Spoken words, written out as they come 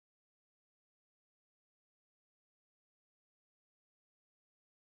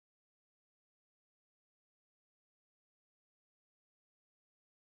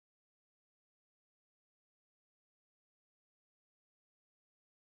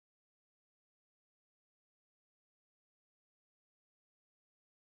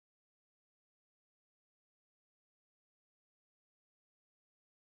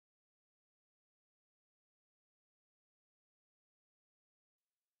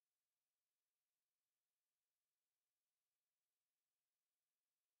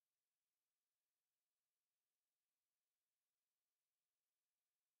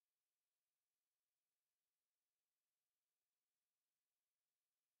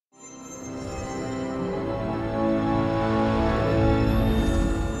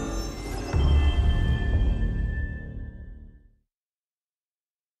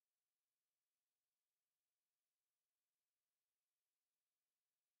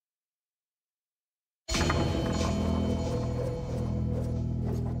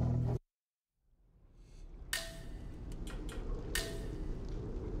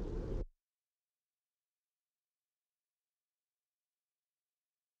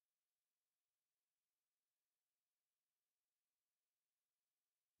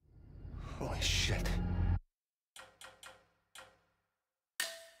Shit.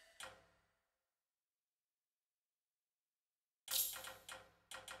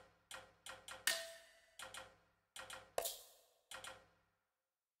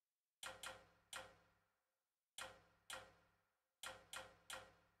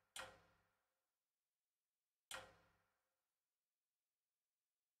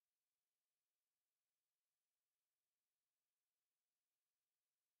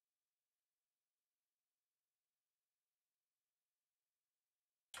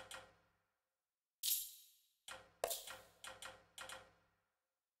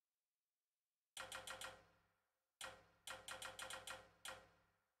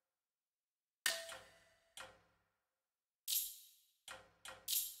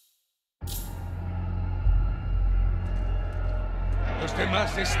 Los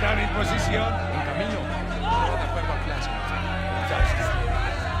demás están en posición. En camino. Todo de acuerdo al plan, señor.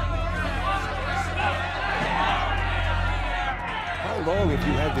 How long have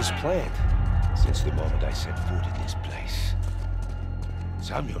you had this planned? Since the moment I set foot in this place.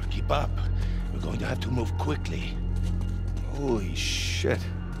 Samuel, keep up. We're going to have to move quickly. Holy shit.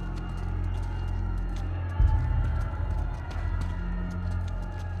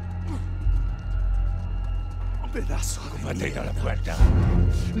 Pedazo de Mantén la puerta.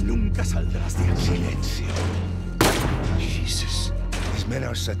 Nunca saldrás de aquí. Silencio. Jesus. These men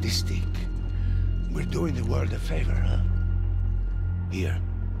are sadistic. We're doing the world a favor, huh? Here.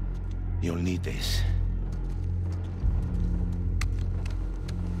 You'll need this.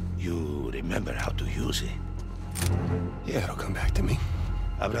 You remember how to use it? Yeah, it'll come back to me.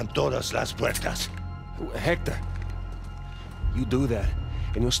 Abran todas las puertas. Hector, you do that,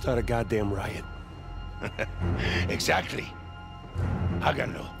 and you'll start a goddamn riot. Exactly.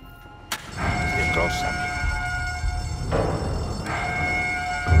 Háganlo. Stay close, Samuel.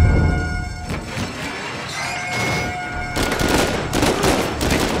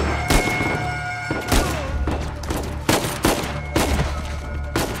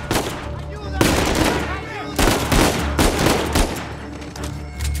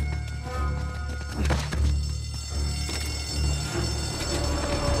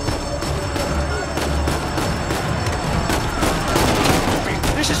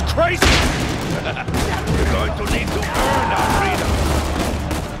 Crazy! We're going to need to earn our freedom.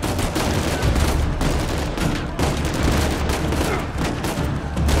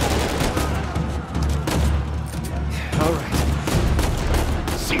 All right.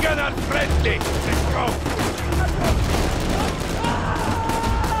 Sigan al frente. Let's go.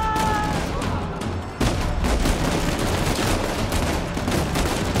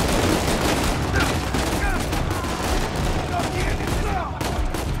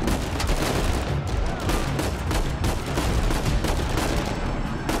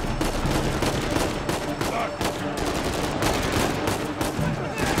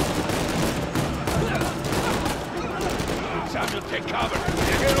 Take cover.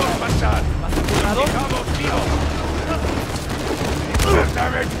 Déjenos pasar. Dejamos vivos.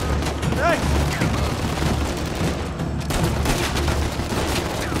 Damn it. Hey!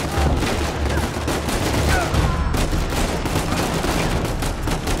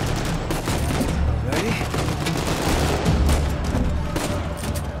 Ready?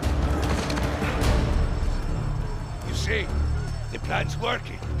 You see, the plan's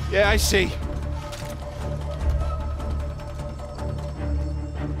working. Yeah, I see.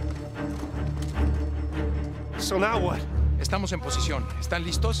 So now what? Estamos en posición. ¿Están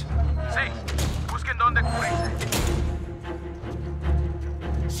listos? Sí. Busquen dónde cubrirse.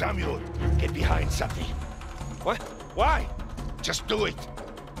 Samuel, get behind something. What? Why? Just do it.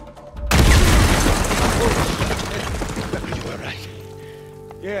 You all right?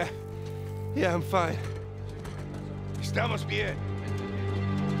 Yeah. Yeah, I'm fine. Estamos bien.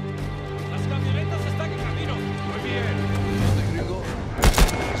 Las camionetas están en camino. Muy bien.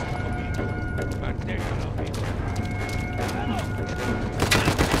 Manténgalo vivo.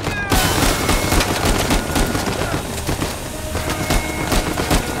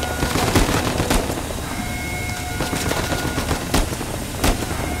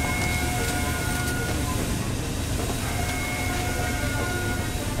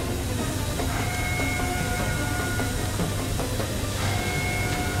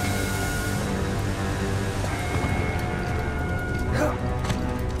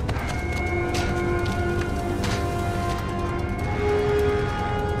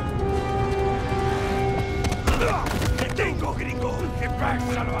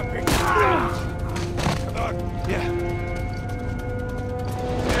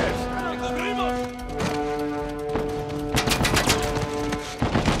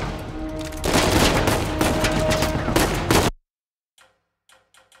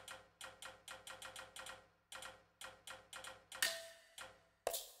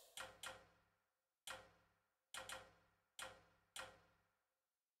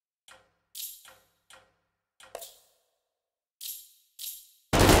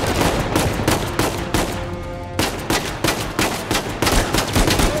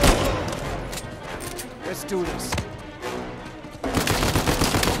 Let's do this.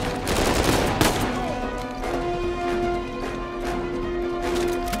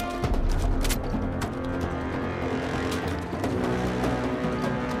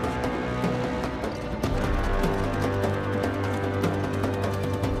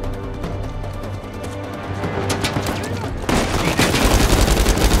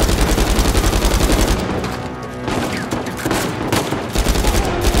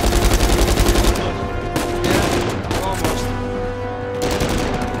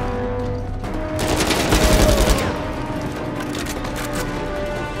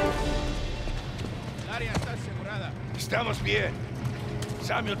 Estamos bien.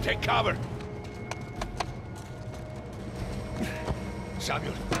 Samuel, take cover.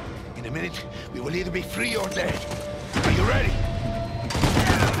 Samuel, in a minute, we will either be free or dead. Are you ready?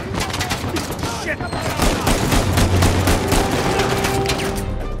 Shit!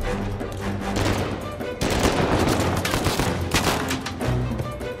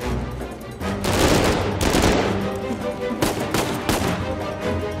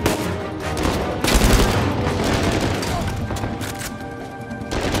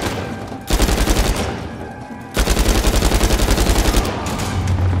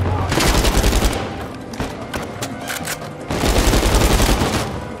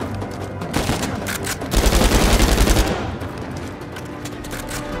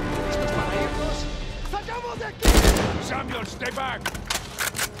 Samuel, stay back!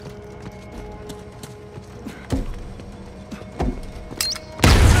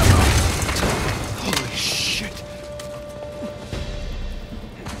 Holy shit!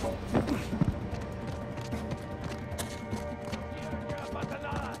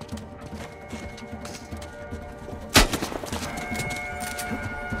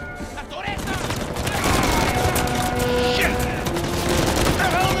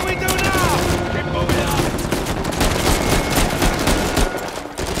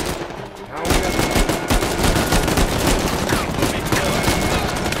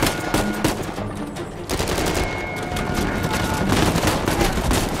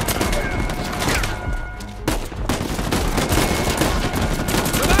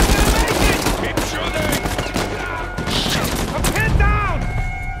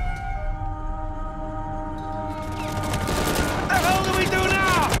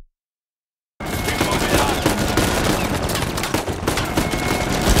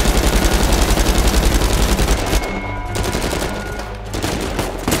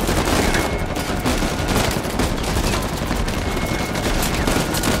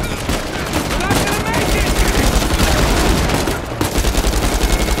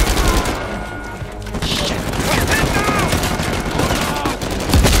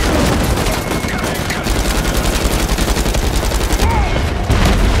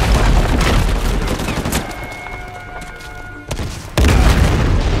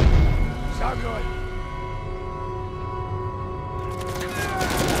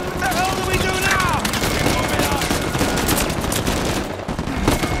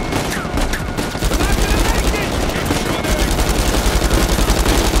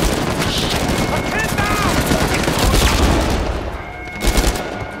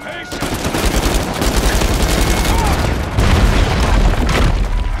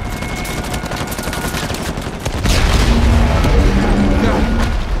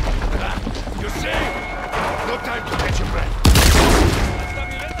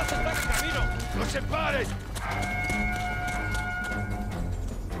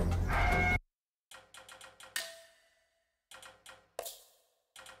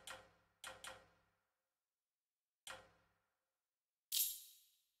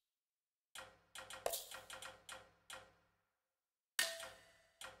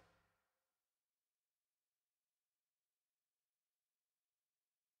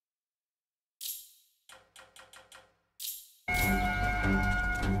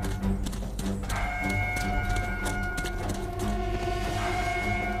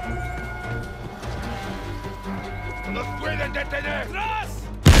 ¡Nos pueden detener! ¡Tras!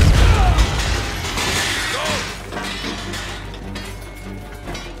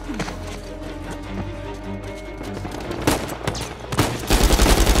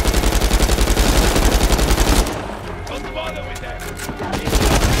 Don't bother with them!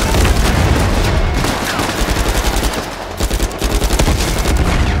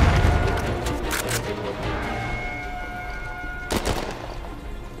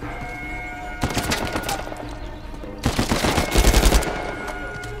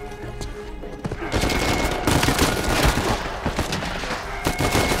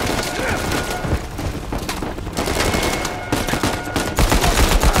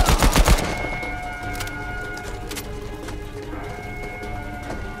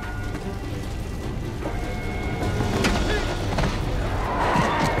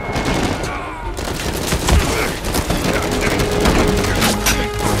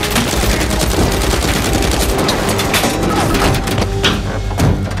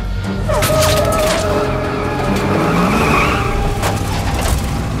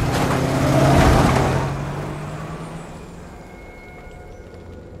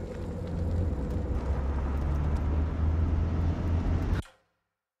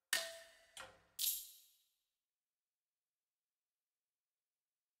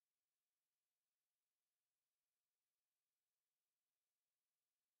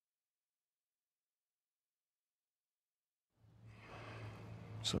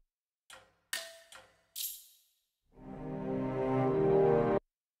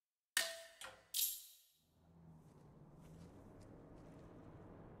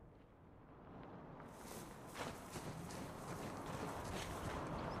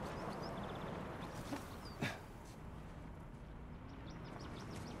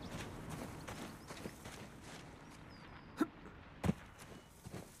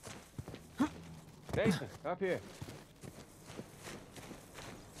 Nathan, up here.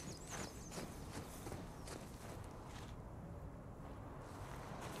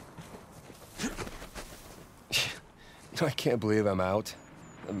 I can't believe I'm out.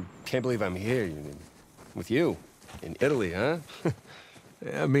 I can't believe I'm here with you. In Italy, huh?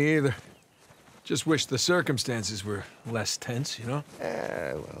 Yeah, me either. Just wish the circumstances were less tense, you know?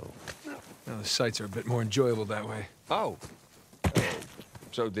 Well... Well, the sights are a bit more enjoyable that way. Oh.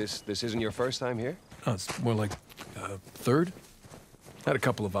 So this isn't your first time here? Oh, it's more like third? Had a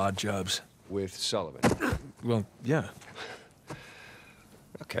couple of odd jobs. With Sullivan? Well, yeah.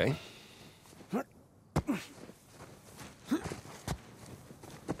 Okay.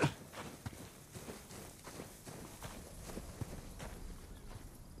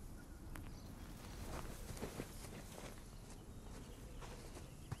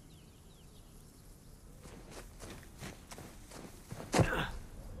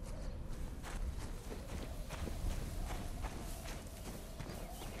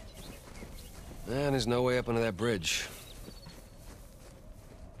 Man, there's no way up under that bridge.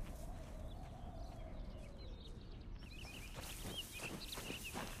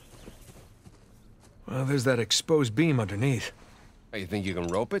 Well, there's that exposed beam underneath. Oh, you think you can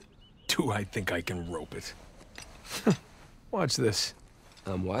rope it? Do I think I can rope it? Watch this.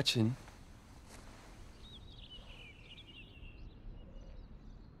 I'm watching.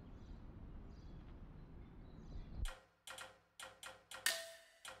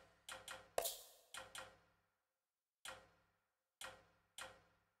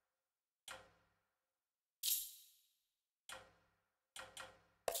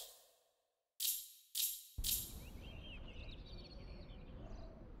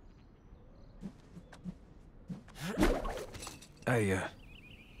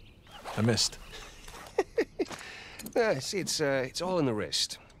 I missed. See, it's all in the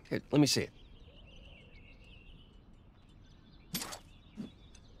wrist. Here, let me see it.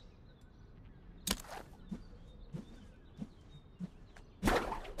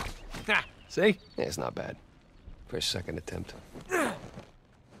 Ha! See? Yeah, it's not bad. For a second attempt.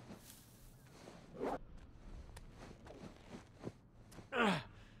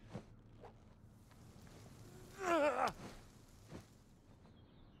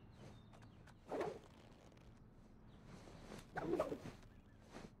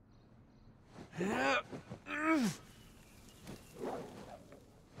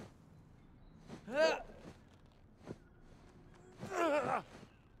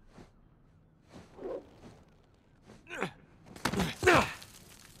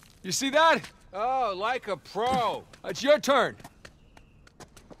 You see that? Oh, like a pro. It's your turn.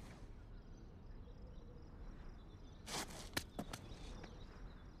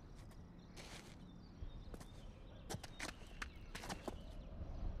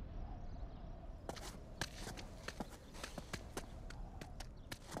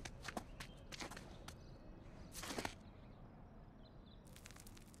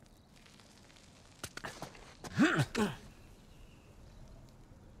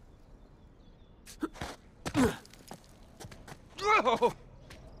 Oh.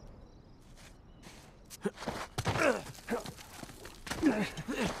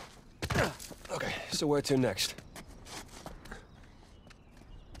 Okay, so where to next?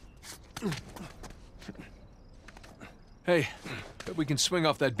 Hey, bet we can swing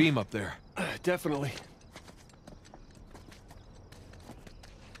off that beam up there. Definitely.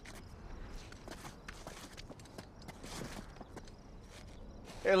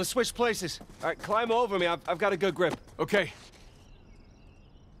 Hey, let's switch places. All right, climb over me. I've got a good grip. Okay.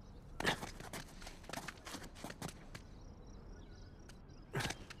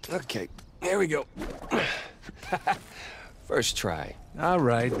 Okay, here we go. First try. All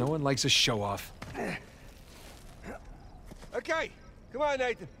right, no one likes a show-off. Okay, come on,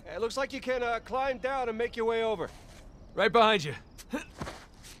 Nathan. It looks like you can climb down and make your way over. Right behind you.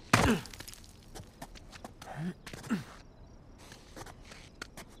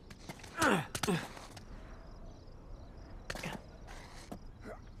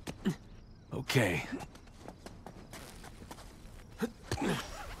 Okay.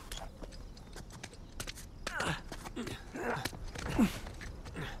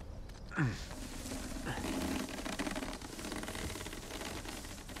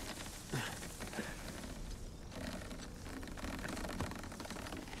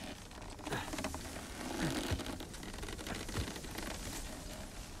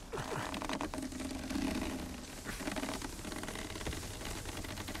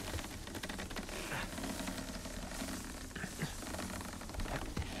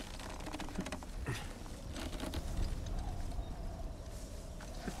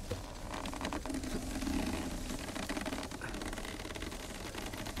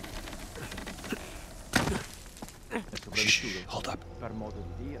 Shh, hold up. Per modo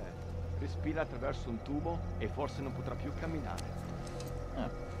di dire, respira attraverso un tubo e forse non potrà più camminare. Ah,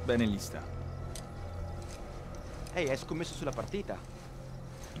 bene gli sta. Ehi, hai scommesso sulla partita?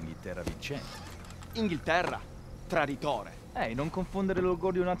 Inghilterra vincente. Inghilterra, traditore. Ehi, non confondere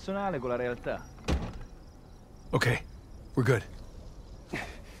l'orgoglio nazionale con la realtà. Okay, we're good.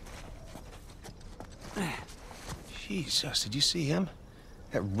 Jesus, did you see him?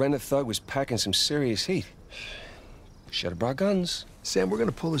 That Renner thug was packing some serious heat. Should have brought guns. Sam, we're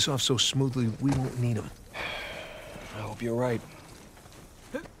gonna pull this off so smoothly, we won't need them. I hope you're right.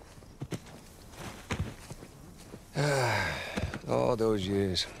 All those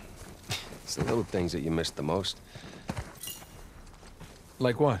years. It's the little things that you miss the most.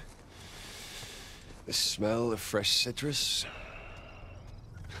 Like what? The smell of fresh citrus.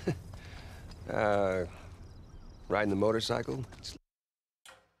 Riding the motorcycle.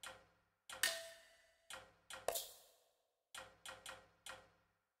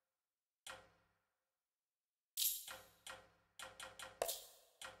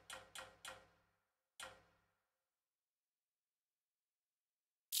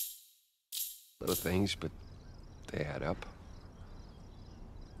 Little things, but they add up.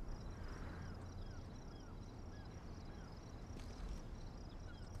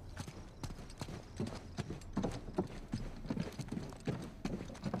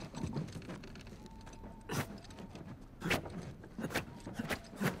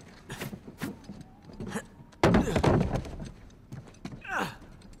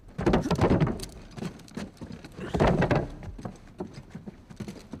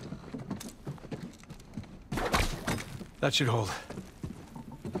 That should hold.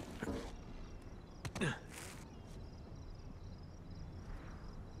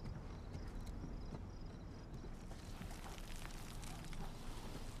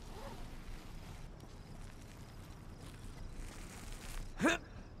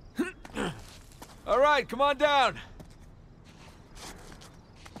 All right, come on down.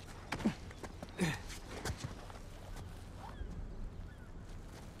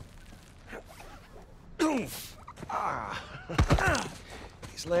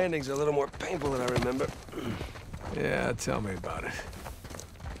 These landings are a little more painful than I remember. Yeah, tell me about it.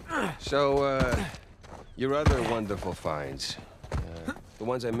 So, your other wonderful finds. The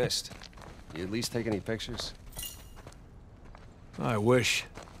ones I missed. You at least take any pictures? I wish.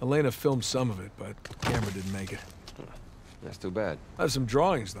 Elena filmed some of it, but the camera didn't make it. That's too bad. I have some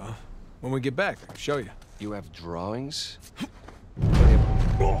drawings, though. When we get back, I can show you. You have drawings?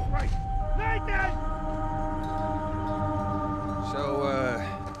 So,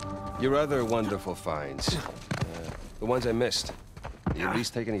 your other wonderful finds. The ones I missed. You at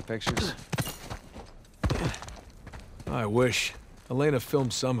least take any pictures? I wish. Elena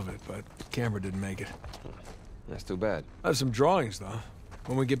filmed some of it, but the camera didn't make it. That's too bad. I have some drawings, though.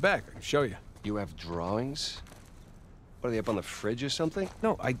 When we get back, I can show you. You have drawings? What, are they up on the fridge or something?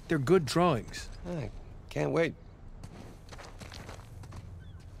 No, they're good drawings. I can't wait.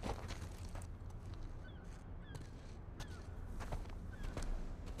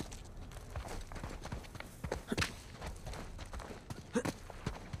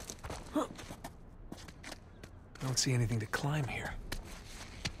 I don't see anything to climb here.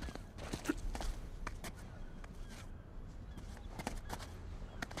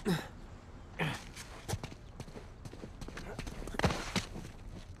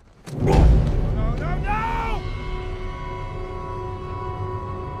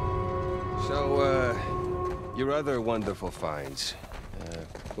 So, your other wonderful finds.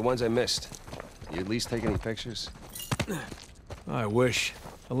 The ones I missed. You at least take any pictures? I wish.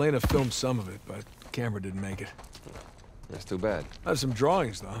 Elena filmed some of it, but the camera didn't make it. That's too bad. I have some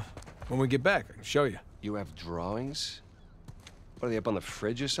drawings, though. When we get back, I can show you. You have drawings? What, are they up on the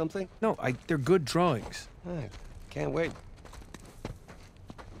fridge or something? No, they're good drawings. I can't wait.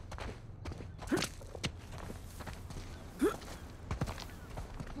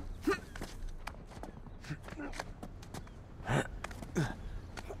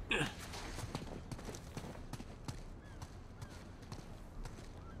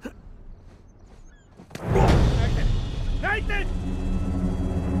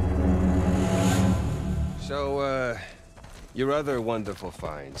 So, your other wonderful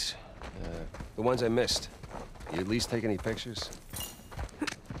finds. The ones I missed. You at least take any pictures?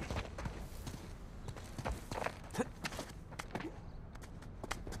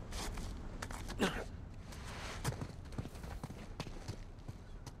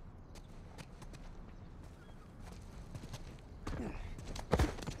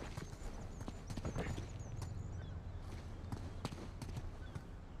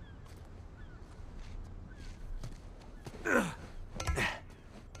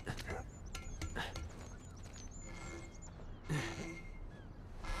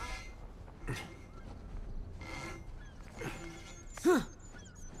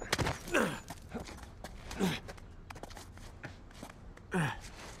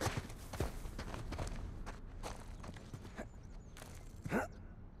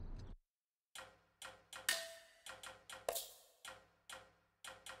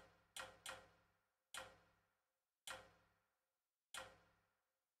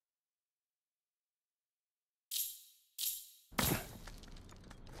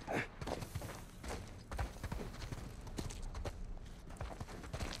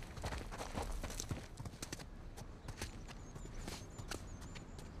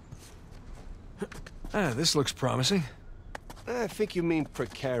 Ah, this looks promising. I think you mean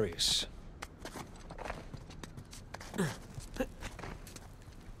precarious.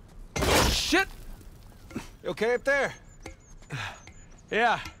 Shit! You okay up there?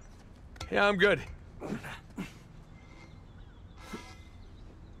 Yeah. Yeah, I'm good.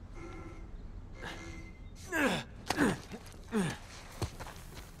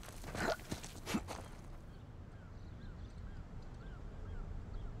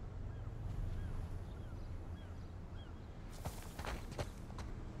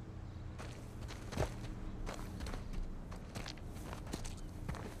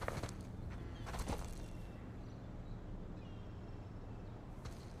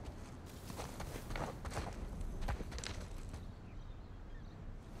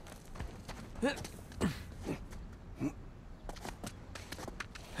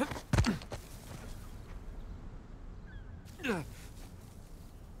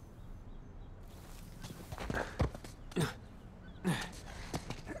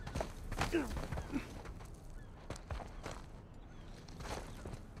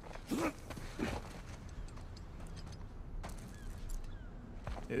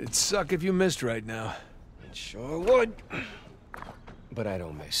 It'd suck if you missed right now. It sure would. But I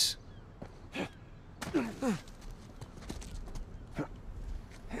don't miss.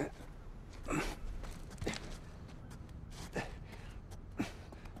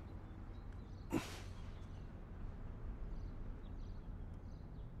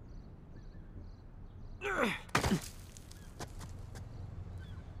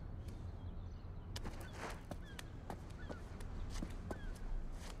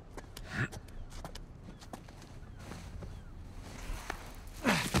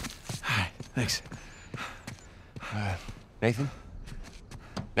 Thanks. Nathan?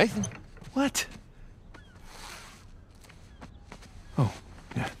 Nathan? What? Oh,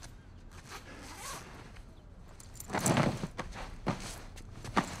 yeah.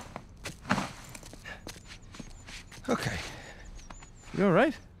 Okay. You all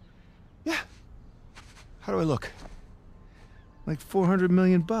right? Yeah. How do I look? Like 400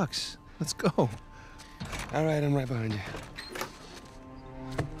 million bucks. Let's go. All right, I'm right behind you.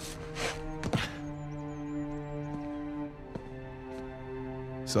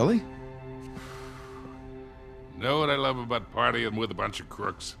 Sully? Know what I love about partying with a bunch of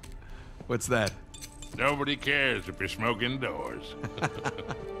crooks? What's that? Nobody cares if you smoke indoors.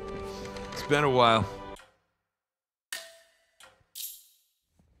 It's been a while.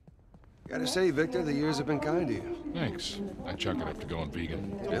 Gotta say, Victor, the years have been kind to you. Thanks. I chuck it after going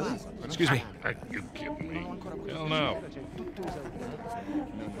vegan. Really? Excuse me. Are you kidding me? Hell no.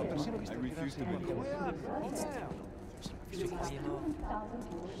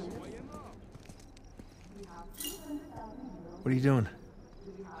 What are you doing?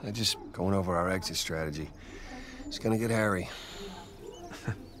 I'm just going over our exit strategy. It's gonna get hairy.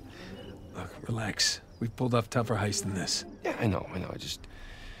 Look, relax. We've pulled off tougher heists than this. Yeah, I know. I just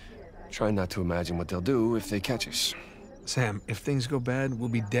try not to imagine what they'll do if they catch us. Sam, if things go bad, we'll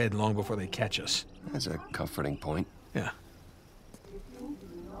be dead long before they catch us. That's a comforting point. Yeah.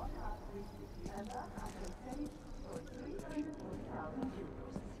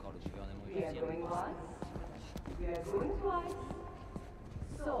 We are going once. We are going twice.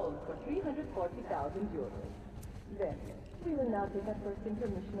 Sold for 340,000 euros. Then, we will now take our first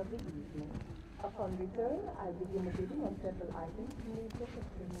intermission of the evening. Upon return, I'll begin the bidding on several items made for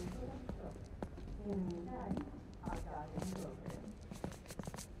customers. In the meantime, our garden program.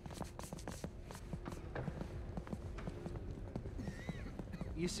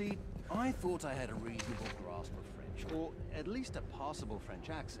 You see, I thought I had a reasonable grasp of French, or at least a passable French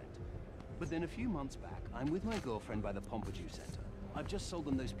accent. But then a few months back, I'm with my girlfriend by the Pompidou Center. I've just sold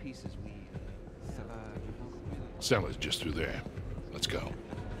them those pieces we... Cellar's just through there. Let's go.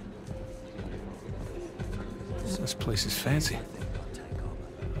 This place is fancy.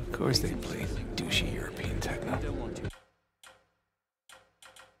 Of course they play douchey European techno.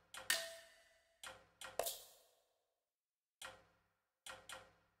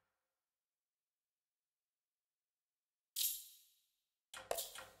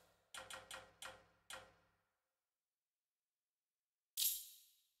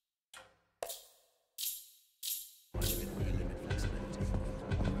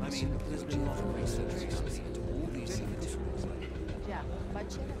 seen that there's been a lot of research into all these materials.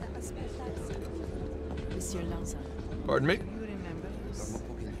 Monsieur Lanza. Pardon me? You remember this?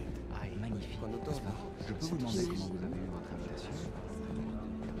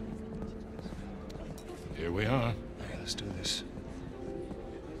 Here we are. Hey, let's do this.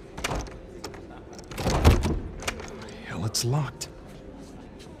 Hell, it's locked.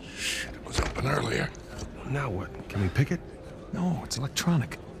 Shit, it was open earlier. Now what? Can we pick it? No, it's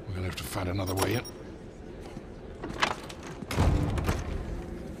electronic. We're gonna have to find another way in.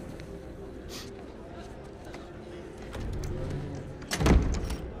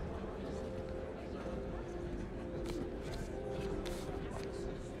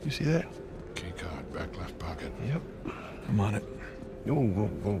 You see that? Key card, back left pocket. Yep. I'm on it. Whoa, whoa,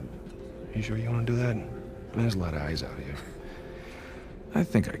 whoa. You sure you want to do that? I mean, there's a lot of eyes out here. I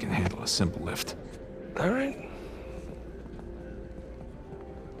think I can handle a simple lift. All right.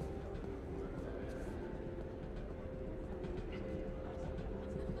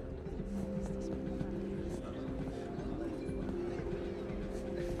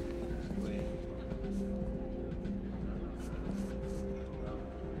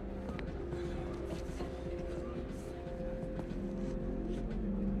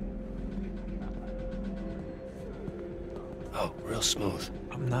 Oh, real smooth.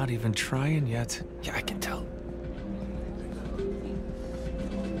 I'm not even trying yet. Yeah, I can tell.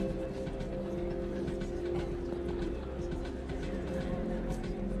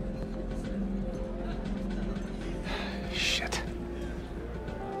 Shit.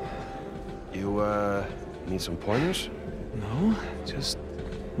 You, need some pointers? No, just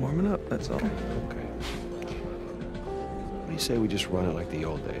warming up, that's all. Okay. What do you say we just run it like the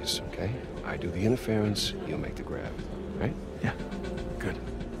old days, okay? I do the interference, you make the grab, right? Yeah, good.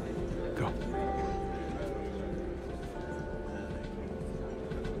 Go.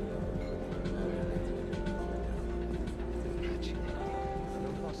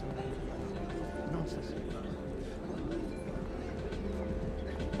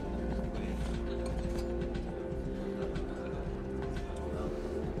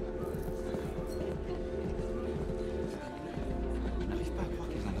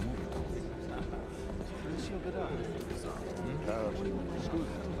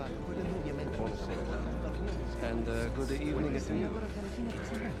 And good evening to you.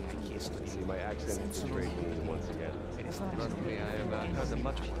 See, my accent is straight once again. Trust me, I have heard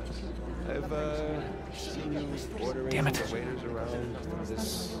much worse. I've seen you ordering the waiters around.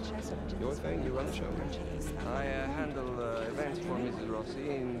 This your thing? You run the show? I handle events for Mrs. Rossi,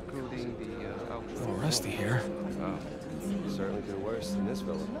 including the outfit. Oh, Rusty here. Oh, certainly did worse than this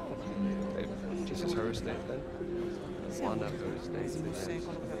fellow. Hey, this is her estate then? One of her estates. Oh,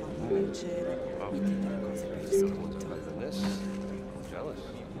 the other ones are better than this. I'm jealous.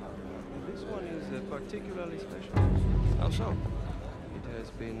 This one is particularly special. How so? It has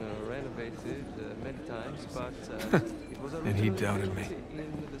been renovated many times, but it was And he doubted me.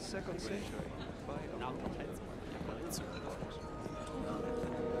 in the 2nd century by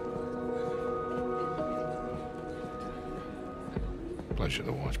Pleasure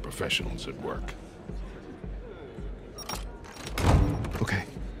to watch professionals at work. Okay.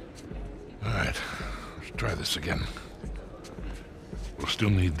 All right, let's try this again. We'll still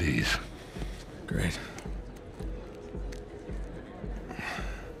need these. Great.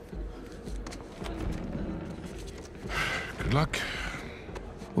 Good luck.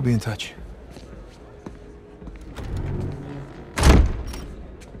 We'll be in touch.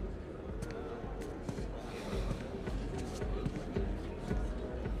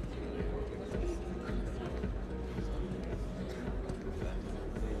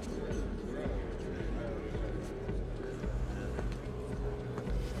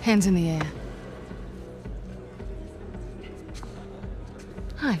 Hands in the air.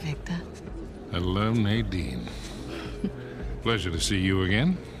 Hi, Victor. Hello, Nadine. Pleasure to see you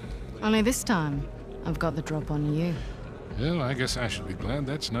again. Only this time, I've got the drop on you. Well, I guess I should be glad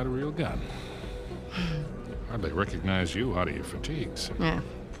that's not a real gun. Hardly recognize you out of your fatigues. Yeah.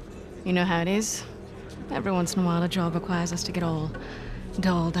 You know how it is. Every once in a while, a job requires us to get all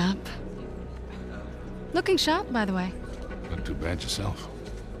dolled up. Looking sharp, by the way. Not too bad yourself.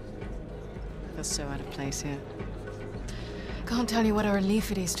 Feel so out of place here. Can't tell you what a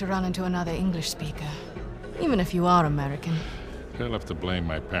relief it is to run into another English speaker. Even if you are American. I'll have to blame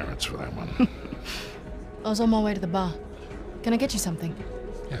my parents for that one. I was on my way to the bar. Can I get you something?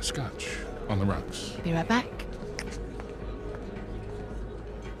 Yeah, scotch. On the rocks. Be right back.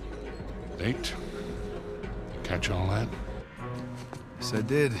 Date? Catch all that? Yes, I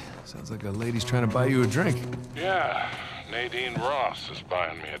did. Sounds like a lady's trying to buy you a drink. Yeah. Nadine Ross is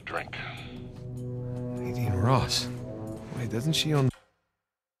buying me a drink. Nadine Ross? Wait, doesn't she own...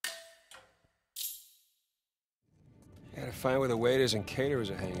 Gotta find where the waiters and caterers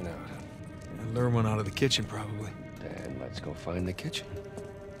are hanging out. Yeah, lure one out of the kitchen, probably. And let's go find the kitchen.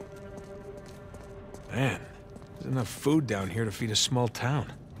 Man, there's enough food down here to feed a small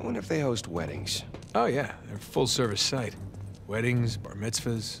town. I wonder if they host weddings. Oh yeah, they're a full-service site. Weddings, bar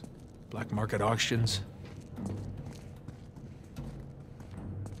mitzvahs, black market auctions.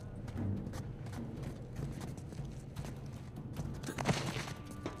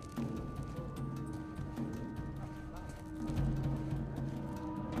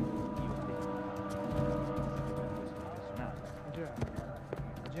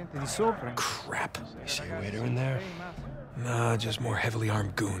 Crap. You see a waiter in there? Nah, just more heavily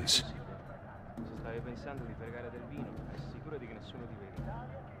armed goons.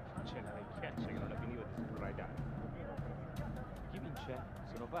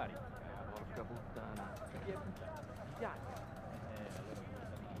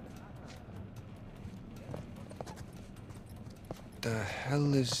 The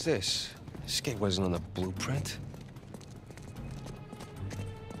hell is this? This gate wasn't on the blueprint.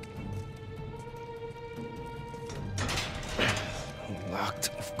 Locked,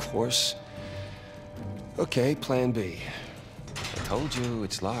 of course. Okay, plan B. I told you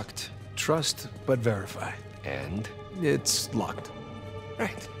it's locked. Trust, but verify. And? It's locked.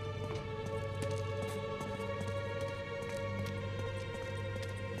 Right.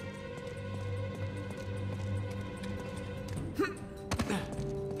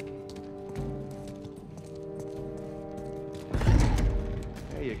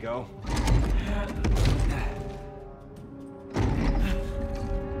 There you go.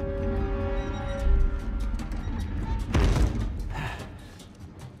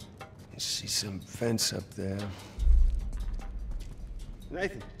 See some fence up there.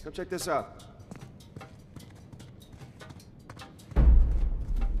 Nathan, come check this out.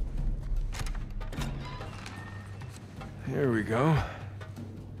 Here we go.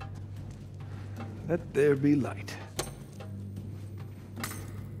 Let there be light.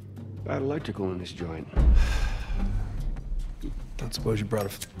 Got electrical in this joint. Don't suppose you brought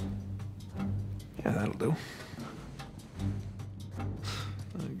a... Yeah, that'll do.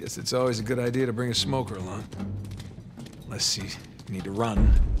 I guess it's always a good idea to bring a smoker along. Unless you need to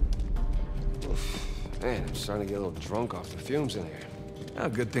run. Oof. Man, I'm starting to get a little drunk off the fumes in here. Oh,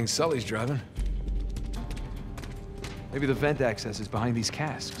 good thing Sully's driving. Maybe the vent access is behind these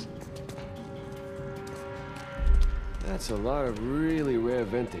casks. That's a lot of really rare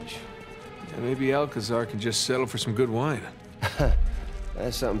vintage. Yeah, maybe Alcazar can just settle for some good wine.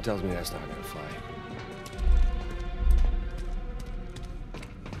 That something tells me that's not gonna fly.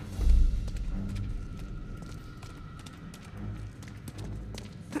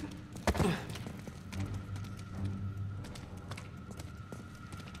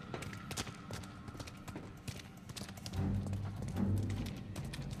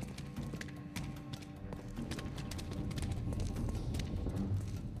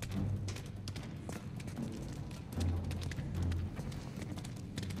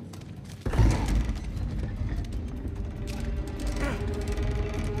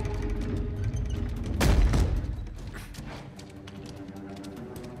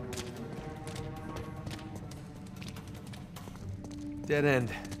 Dead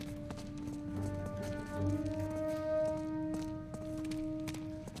end.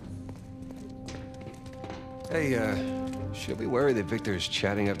 Hey, should we worry that Victor is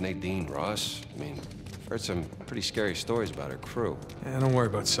chatting up Nadine Ross? I mean, I've heard some pretty scary stories about her crew. Yeah, don't worry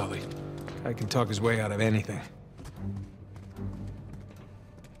about Sully. I can talk his way out of anything.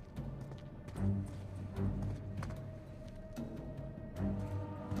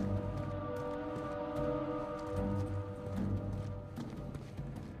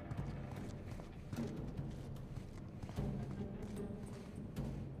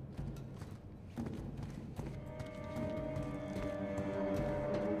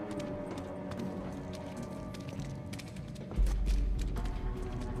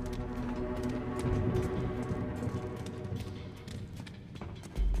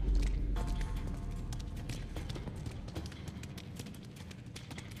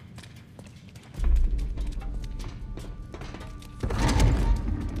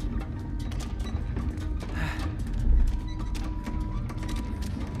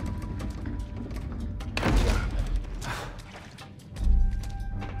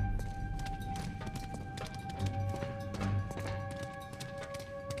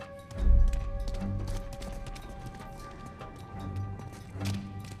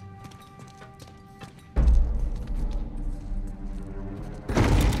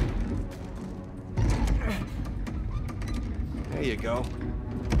 There you go.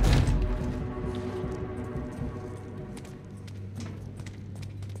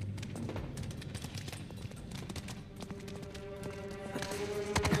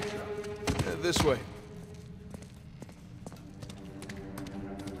 This way.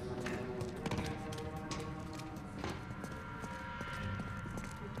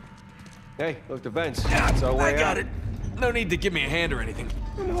 Hey, look, the vents. That's our way I got out. it. No need to give me a hand or anything.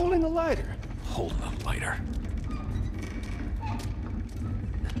 I'm holding a lighter. Holding a lighter.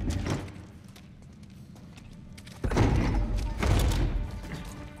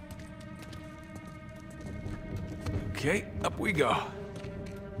 Okay, up we go.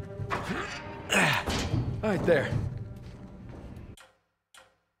 Right there.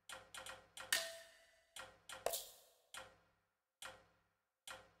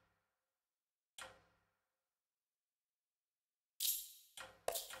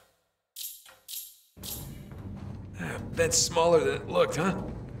 That's smaller than it looked, huh?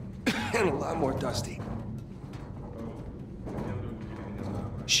 And a lot more dusty.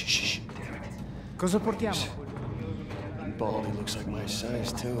 Shh, shh, shh. Cosa portiamo? Baldy looks like my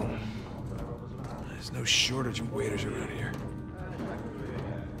size, too. There's no shortage of waiters around here.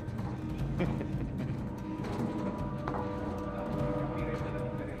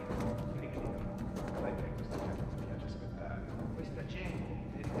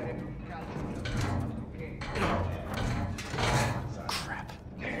 Crap.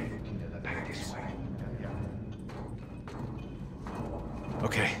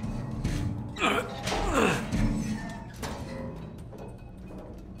 Okay.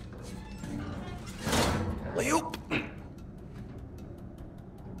 Leo.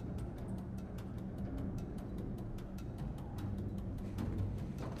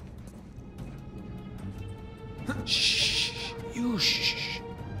 Shh. You shh.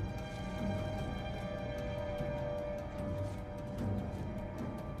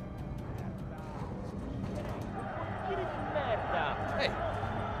 Ehi,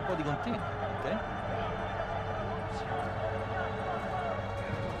 un po' di continuo, ok?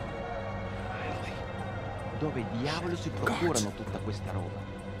 Dove diavolo si procurano tutta questa roba?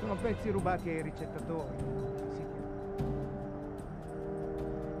 Sono pezzi rubati ai ricettatori.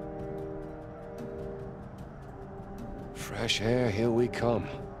 Fresh air, here we come.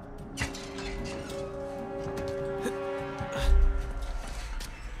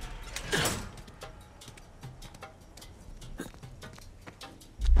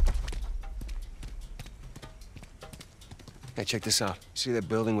 Hey, check this out. See that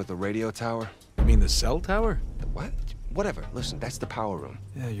building with the radio tower? You mean the cell tower? What? Whatever. Listen, that's the power room.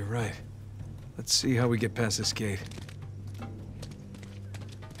 Yeah, you're right. Let's see how we get past this gate.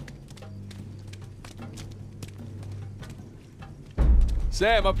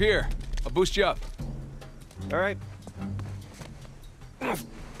 Sam, up here. I'll boost you up. All right.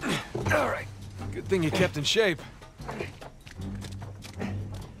 All right. Good thing you kept in shape.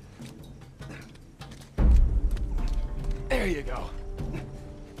 There you go.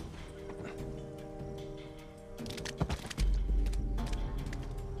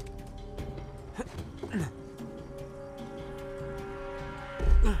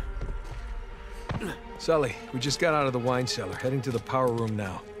 Sully, we just got out of the wine cellar, heading to the power room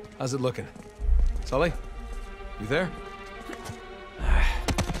now. How's it looking? Sully? You there?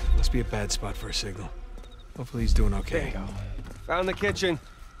 Must be a bad spot for a signal. Hopefully he's doing okay. There you go. Found the kitchen.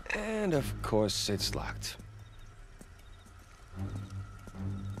 And of course, it's locked.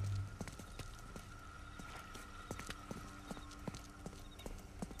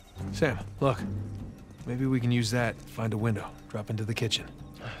 Sam, look. Maybe we can use that, find a window, drop into the kitchen.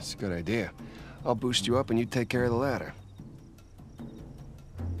 That's a good idea. I'll boost you up and you take care of the ladder.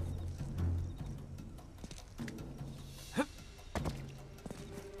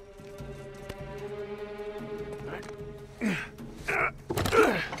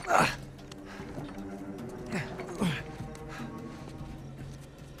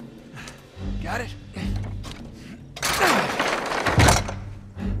 Got it?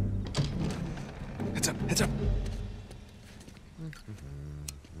 Heads up, heads up.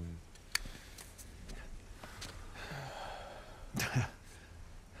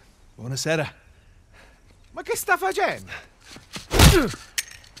 Buonasera. Ma che sta facendo?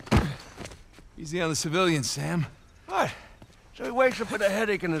 Easy on the civilians, Sam. What? So he wakes up with a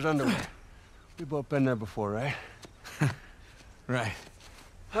headache in his underwear. We've both been there before, right? Right.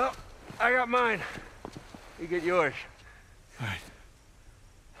 Well, I got mine. You get yours. All right.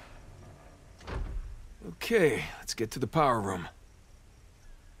 Okay, let's get to the power room.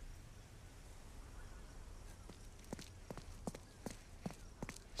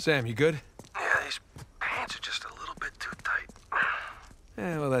 Sam, you good? Yeah, these pants are just a little bit too tight.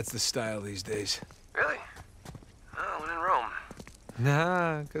 Well, that's the style these days. Really? Oh, when in Rome.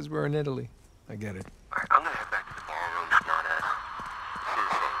 Nah, because we're in Italy. I get it. All right, I'm gonna head back to the ballroom. Not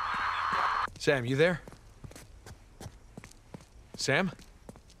Sam, you there? Sam?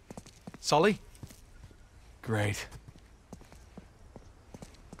 Sully? Great.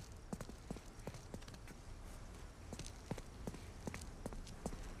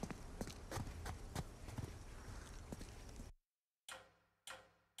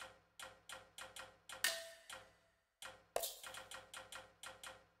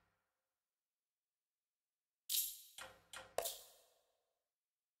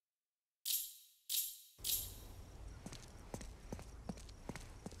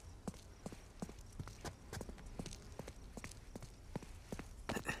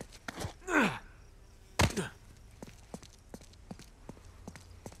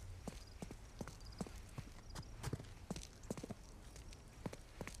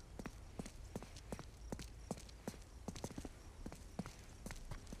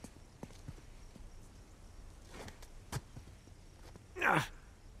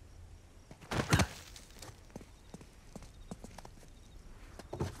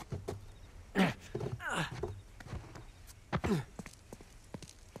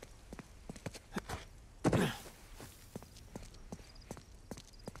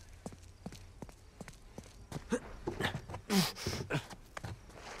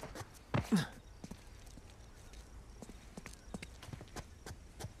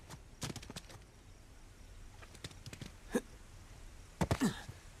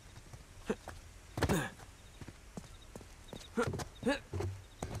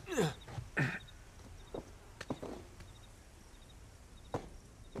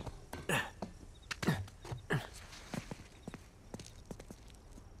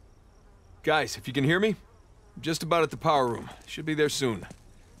 Guys, if you can hear me, I'm just about at the power room. Should be there soon.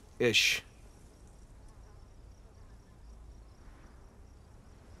 Ish.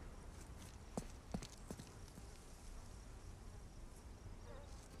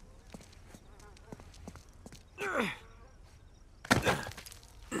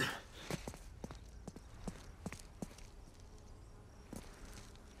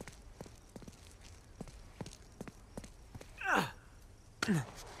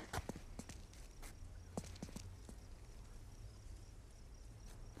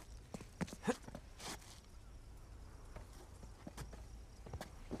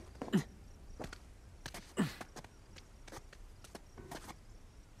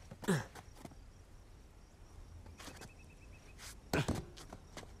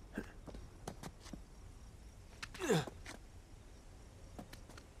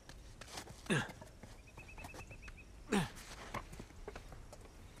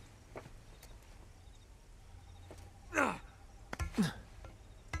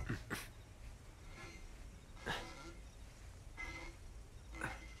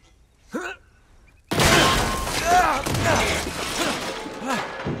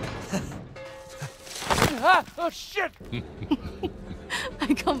 Oh, shit!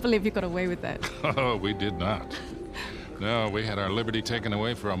 I can't believe you got away with that. Oh, we did not. No, we had our liberty taken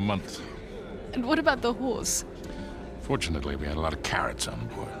away for a month. And what about the horse? Fortunately, we had a lot of carrots on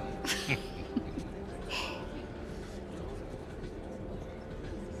board.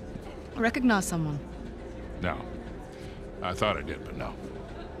 Recognize someone? No. I thought I did, but no.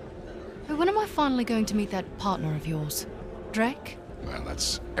 When am I finally going to meet that partner of yours? Drake? Well,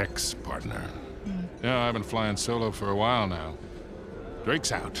 that's ex-partner. Yeah, I've been flying solo for a while now.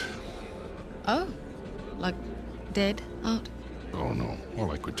 Drake's out. Oh, like dead out? Oh, no. More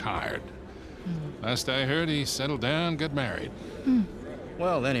like retired. Last I heard, he settled down, got married.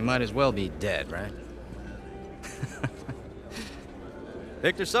 Well, then he might as well be dead, right?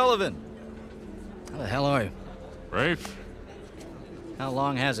 Victor Sullivan! How the hell are you? Rafe? How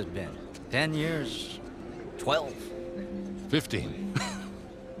long has it been? 10 years? 12? 15.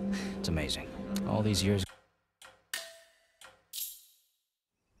 It's amazing. All these years...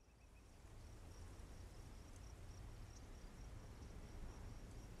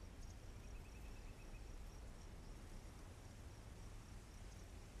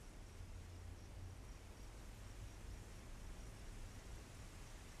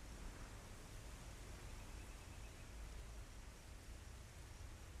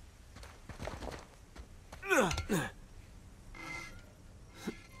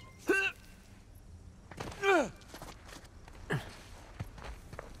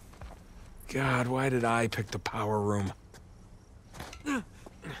 God, why did I pick the power room?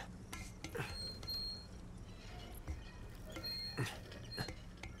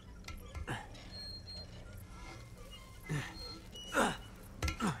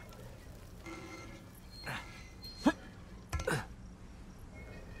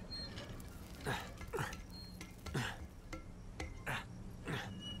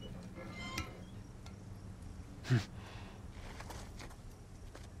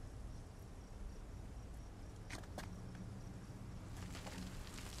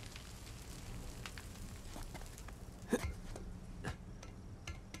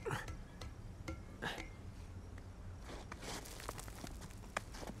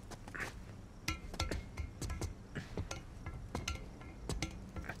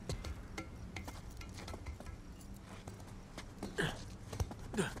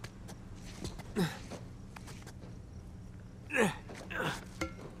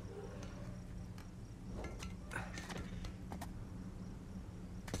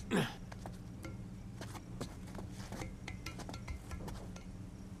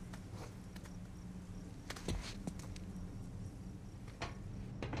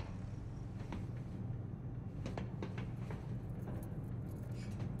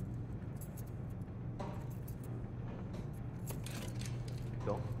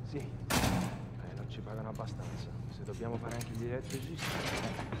 Sì. Non ci pagano abbastanza. Se dobbiamo fare anche gli elettricisti,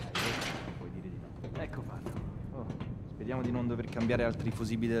 puoi dire di no. Ecco fatto. Oh, speriamo di non dover cambiare altri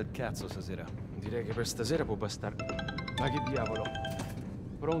fusibili del cazzo stasera. Direi che per stasera può bastare. Ma che diavolo?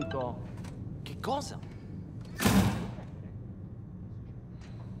 Pronto? Che cosa?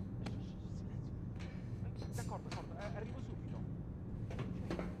 D'accordo, arrivo subito.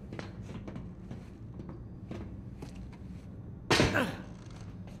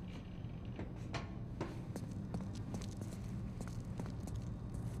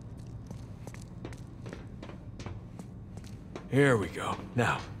 Here we go.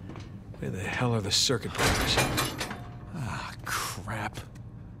 Now, where the hell are the circuit breakers? Ah, crap.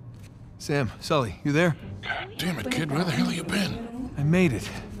 Sam, Sully, you there? God damn it, kid, where the hell have you been? I made it.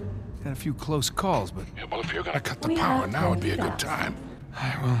 Had a few close calls, but... Yeah, well, if you're gonna cut the power, now would be a good time.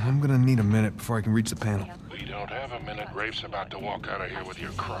 Well, I'm gonna need a minute before I can reach the panel. We don't have a minute. Rafe's about to walk out of here with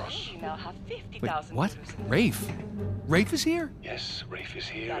your cross. Wait, what? Rafe? Rafe is here? Yes, Rafe is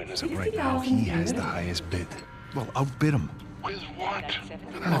here, and as of right now, he has the highest bid. Well, outbid him. With what? I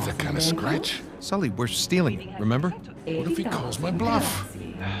don't have that kind of scratch. Sully, we're stealing it, remember? What if he calls my bluff?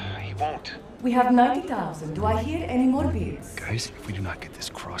 He won't. We have 90,000. Do I hear any more bids? Guys, if we do not get this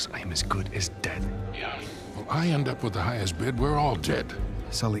cross, I am as good as dead. Yeah. Well, I end up with the highest bid, we're all dead.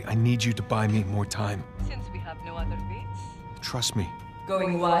 Sully, I need you to buy me more time. Since we have no other bids. Trust me.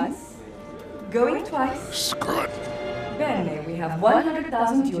 Going once. Going twice. Screw it. Bene, we have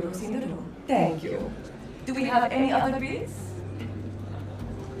 100,000 euros in the room. Thank you. Do we have any other bids?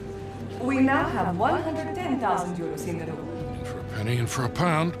 We now have 110,000 euros in the room. For a penny and for a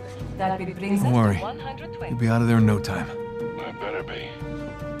pound. That bid brings Don't us worry. to 120. You'll be out of there in no time. I better be.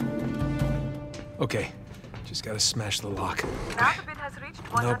 Okay. Just gotta smash the lock. Now the bid has reached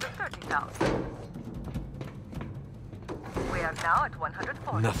 130,000. We are now at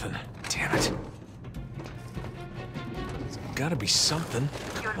 140. Nothing. Damn it. There's gotta be something.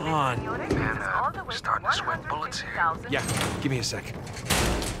 Come on. Man, starting to sweat bullets here. Yeah, give me a sec.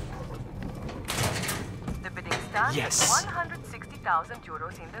 The bidding stands Yes. 160,000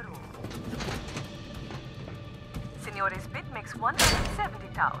 euros in the room. Signore's bid makes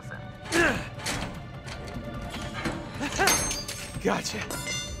 170,000. Gotcha.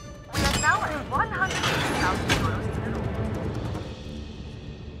 We are now at 160,000 euros in the room.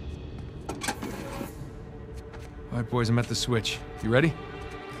 All right, boys, I'm at the switch. You ready?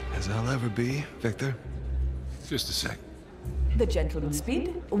 As I'll ever be, Victor. Just a sec. The gentleman's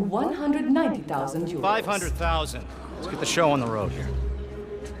bid, 190,000 euros. 500,000. Let's get the show on the road here.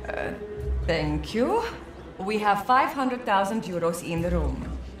 Thank you. We have 500,000 euros in the room.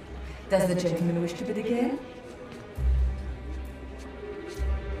 Does the gentleman wish to bid again?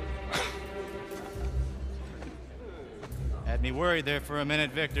 Had me worried there for a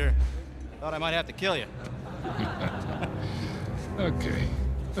minute, Victor. Thought I might have to kill you. Okay,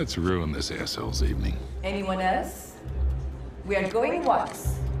 let's ruin this asshole's evening. Anyone else? We are going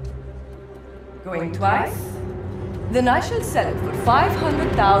once. Going twice? Then I shall sell it for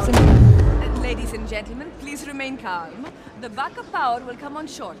 500,000. Ladies and gentlemen, please remain calm. The backup power will come on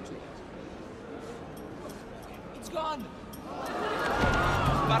shortly. It's gone!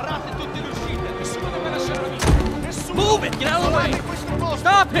 Sbarrate tutte le uscite, nessuno deve lasciare via. Nessuno! Move it! Get out of the way!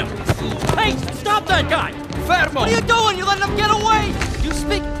 Stop him! Hey! Stop that guy! Fermo! What are you doing? You letting him get away! You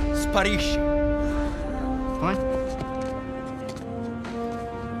speak... Sparisci. Fine.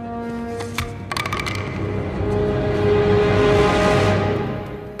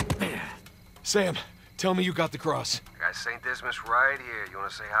 Sam, tell me you got the cross. Got St. Dismas right here. You want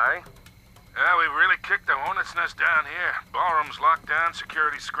to say hi? Yeah, we really kicked the hornet's nest down here. Ballroom's locked down,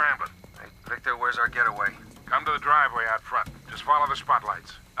 security scrambling. Hey, Victor, where's our getaway? Come to the driveway out front. Just follow the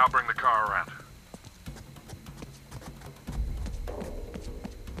spotlights. I'll bring the car around.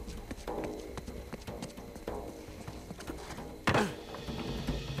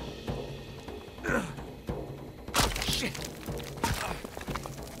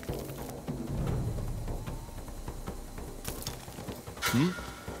 Sbagliati!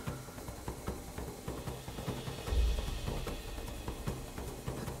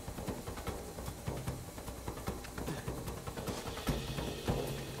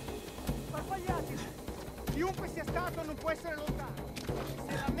 Chiunque sia stato non può essere lontano.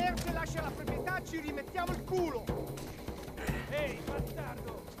 Se la merce lascia la proprietà ci rimettiamo il culo! Ehi,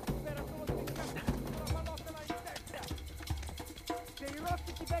 bastardo! Spera solo di beccarti la pallotta in testa! Se i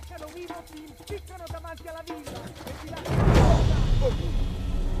rossi ti beccano vivo ti impiccano davanti alla villa e ti lasciano...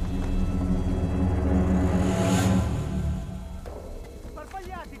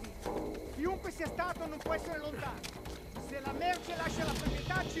 Sbagliatevi! Chiunque sia stato non può essere lontano. Se la merce lascia la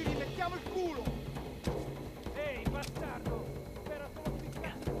proprietà ci rimettiamo il culo! Ehi, bastardo! Spera solo di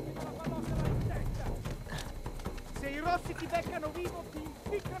beccarti la pallotta in testa! Se i rossi ti beccano vivo ti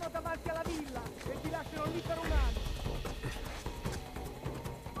impiccano davanti alla villa e ti lasciano lì per un anno!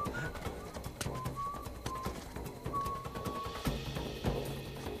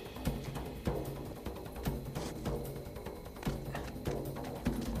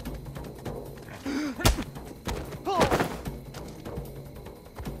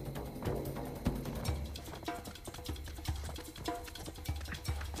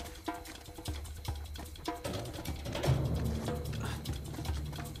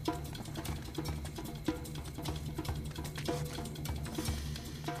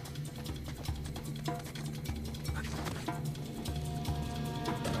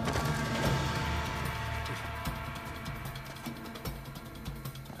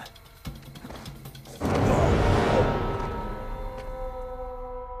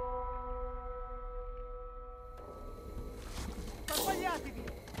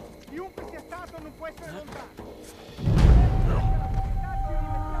 Chiunque sia stato non può essere lontano.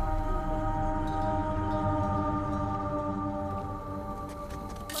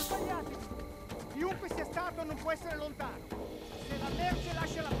 Sbagliatevi! Chiunque sia stato non può essere lontano. Se la merce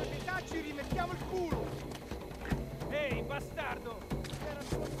lascia la proprietà ci rimettiamo il culo. Ehi, bastardo! Era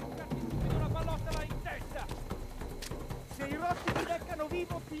solo una pallottola in testa! Se i rossi ti beccano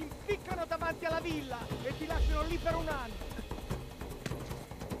vivo ti impiccano davanti alla villa e ti lasciano lì per un anno.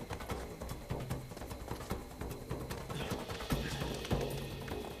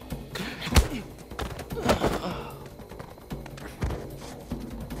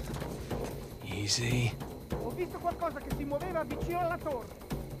 Easy. Ho visto qualcosa che si muoveva vicino alla torre.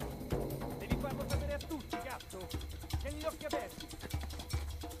 Devi farlo sapere a tutti, cazzo. Tieni gli occhi aperti.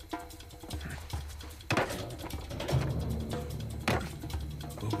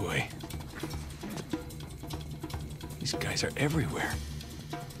 Oh boy. These guys are everywhere.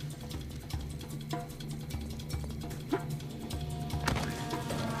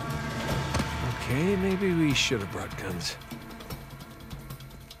 Okay, maybe we should have brought guns.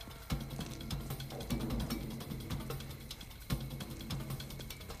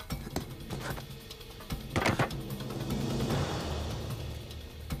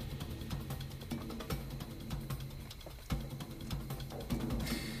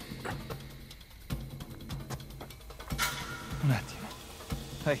 Un attimo.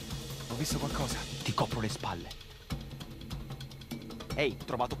 Ehi, ho visto qualcosa. Ti copro le spalle. Ehi,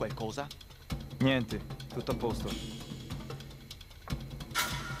 trovato qualcosa? Niente, tutto a posto.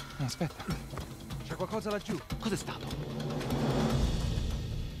 Aspetta. C'è qualcosa laggiù. Cos'è stato?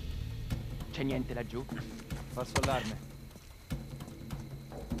 C'è niente laggiù? Falso allarme.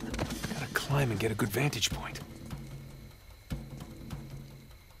 Gotta climb and get a good vantage point.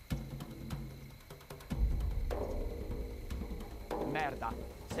 Merda,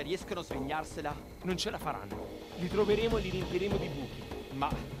 se riescono a svignarsela... Non ce la faranno. Li troveremo e li riempiremo di buchi. Ma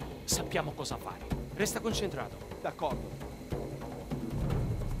sappiamo cosa fare. Resta concentrato. D'accordo.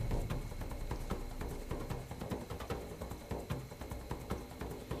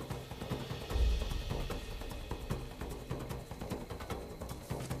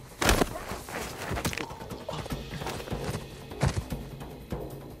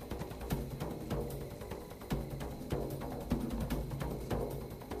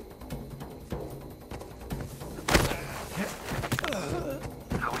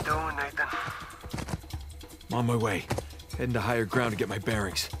 I'm on my way. Heading to higher ground to get my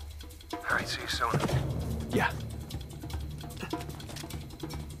bearings. All right, see you soon. Yeah.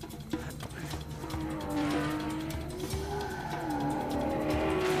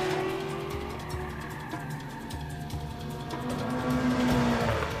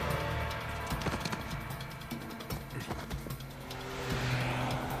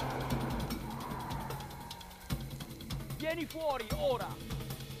 Vieni fuori, ora!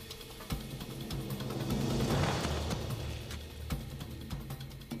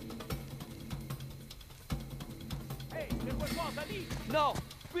 Ehi, qualcosa lì? No,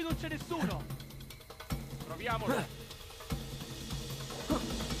 qui non c'è nessuno. Proviamolo.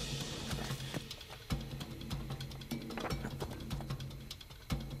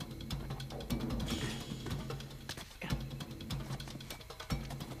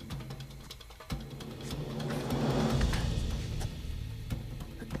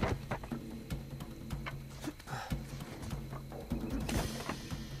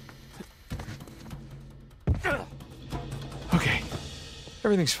 Okay,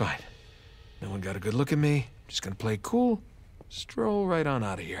 everything's fine. No one got a good look at me. Just gonna play cool, stroll right on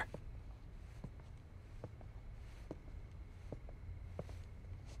out of here.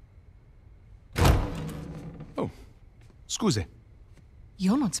 Oh, scusi.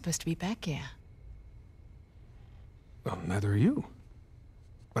 You're not supposed to be back here. Well, neither are you.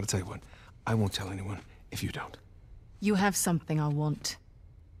 But I'll tell you what, I won't tell anyone if you don't. You have something I want,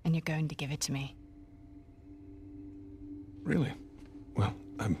 and you're going to give it to me. Really? Well,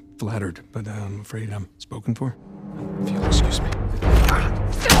 I'm flattered, but I'm afraid I'm spoken for. If you'll excuse me.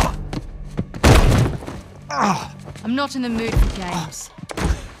 I'm not in the mood for games.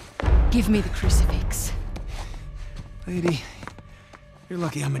 Give me the crucifix. Lady, you're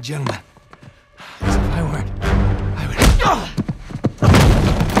lucky I'm a gentleman. 'Cause if I weren't, I would...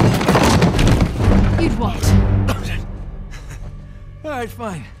 You'd what? All right,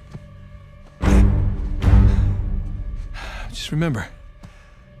 fine. Just remember,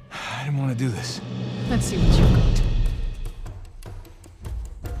 I didn't want to do this. Let's see what you've got.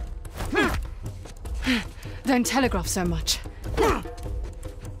 Don't telegraph so much.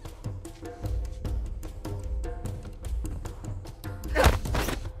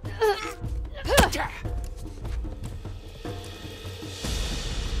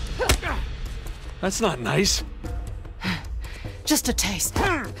 That's not nice. Just a taste.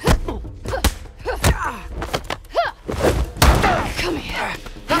 Come here.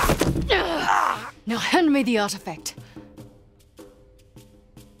 Now hand me the artifact.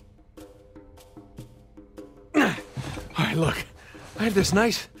 All right, look. I have this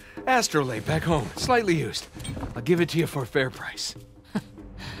nice astrolabe back home, slightly used. I'll give it to you for a fair price.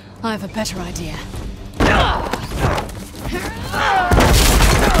 I have a better idea.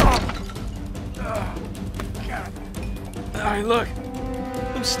 All right, look.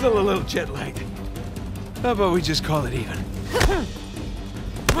 I'm still a little jet-lagged. How about we just call it even?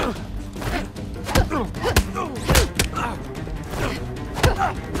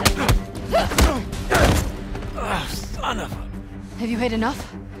 Oh, son of a... Have you had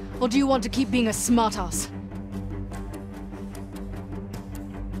enough? Or do you want to keep being a smartass?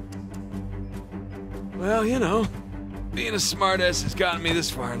 Well, you know, being a smartass has gotten me this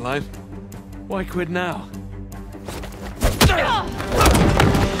far in life. Why quit now?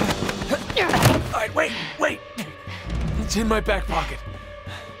 Alright, wait! It's in my back pocket.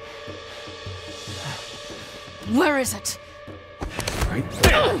 Where is it? Right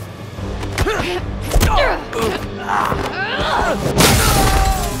there.